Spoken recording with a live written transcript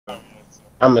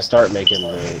I'm gonna start making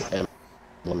the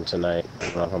emblem tonight. I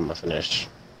don't know if I'm gonna finish.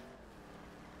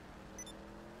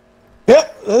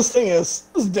 Yep, this thing is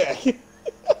deck.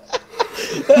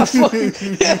 That fucking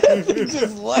he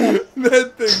just left.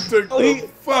 That thing took the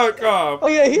fuck off. Oh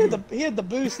yeah, he had the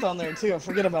boost on there too. I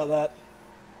forget about that.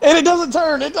 And it doesn't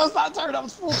turn. It does not turn. That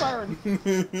was full turn.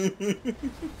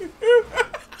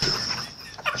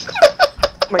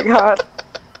 Oh my god.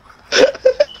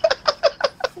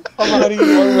 Almighty,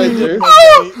 Almighty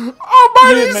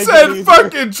said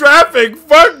fucking traffic.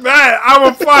 Fuck that. I'm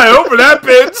gonna fly over that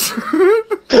bitch.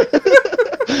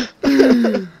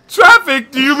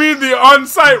 Traffic? Do you mean the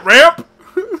on-site ramp?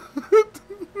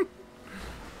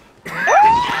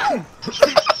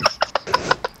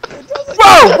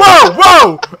 Whoa, whoa,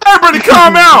 whoa! Everybody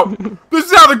calm out! This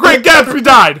is how the Great Gatsby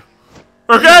died!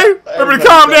 Okay? Everybody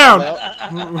calm down!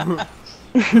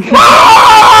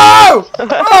 Whoa!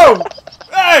 Oh!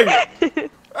 Hey!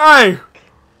 Hey!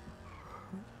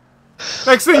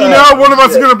 Next thing you know, one of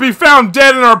us is gonna be found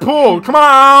dead in our pool! Come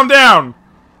on down!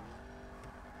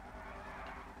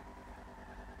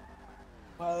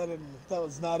 Wow, that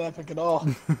was not epic at all.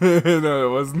 No,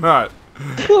 it was not.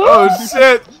 Oh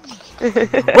shit!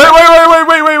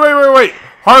 Wait!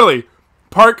 Harley,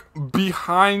 park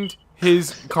behind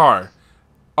his car.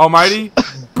 Almighty,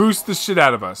 boost the shit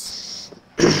out of us.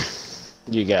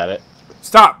 You got it.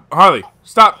 Stop, Harley.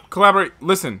 Stop. Collaborate.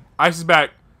 Listen, Ice is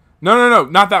back. No,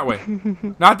 not that way.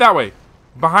 Not that way.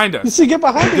 Behind us. You see, get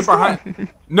behind. Get behind.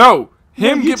 No,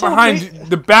 him get behind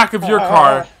the back of your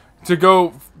car to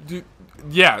go.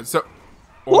 Yeah. So.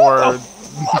 Or.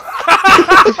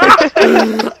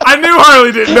 I knew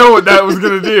Harley didn't know what that was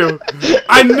gonna do.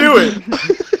 I knew it.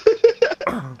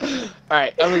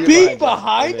 Alright, I'm gonna get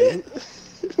behind it?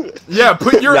 Yeah,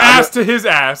 put your ass to his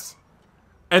ass.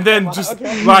 And then just,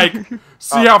 like,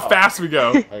 see how fast we go.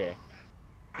 Okay.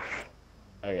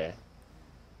 Okay.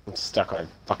 I'm stuck on a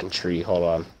fucking tree. Hold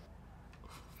on.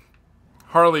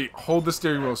 Harley, hold the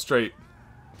steering wheel straight.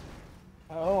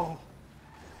 Oh.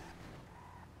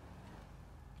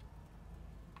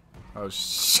 Oh,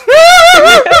 shit!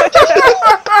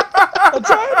 I'm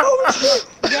trying to hold it.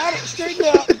 Got it. Straighten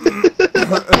out.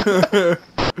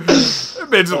 That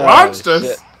bitch launched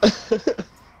us.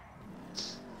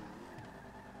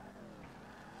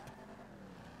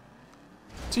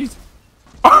 Jeez.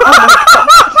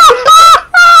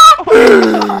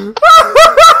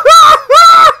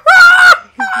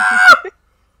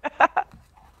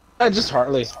 Just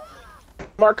Harley.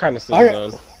 Mark kind of sitting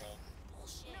on.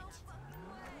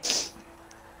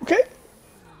 Okay.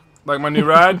 Like my new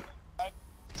ride?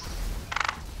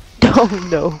 Oh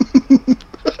no.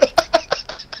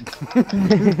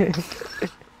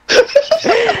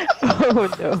 Oh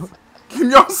no. Can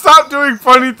y'all stop doing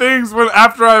funny things when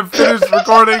after I've finished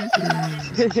recording?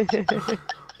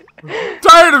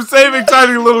 Tired of saving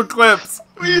tiny little clips.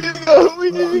 We need to go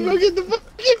get the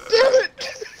fucking, damn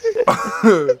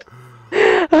it!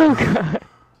 Oh god.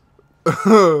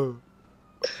 Oh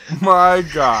my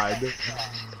god.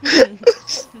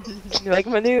 You like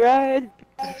my new ride?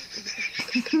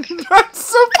 That's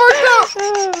so fucked up!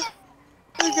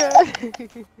 Oh god.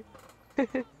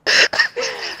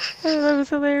 Oh, that was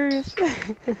hilarious.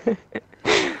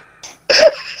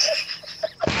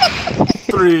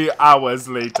 3 hours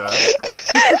later.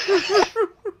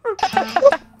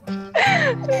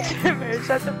 Timber,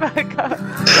 shut the fuck up.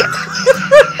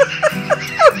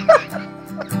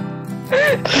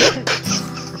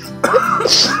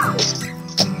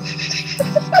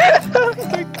 Oh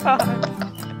my god.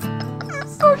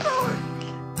 It's so going.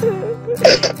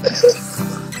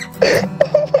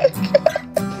 Oh my god.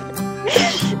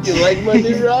 You like my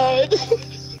new ride?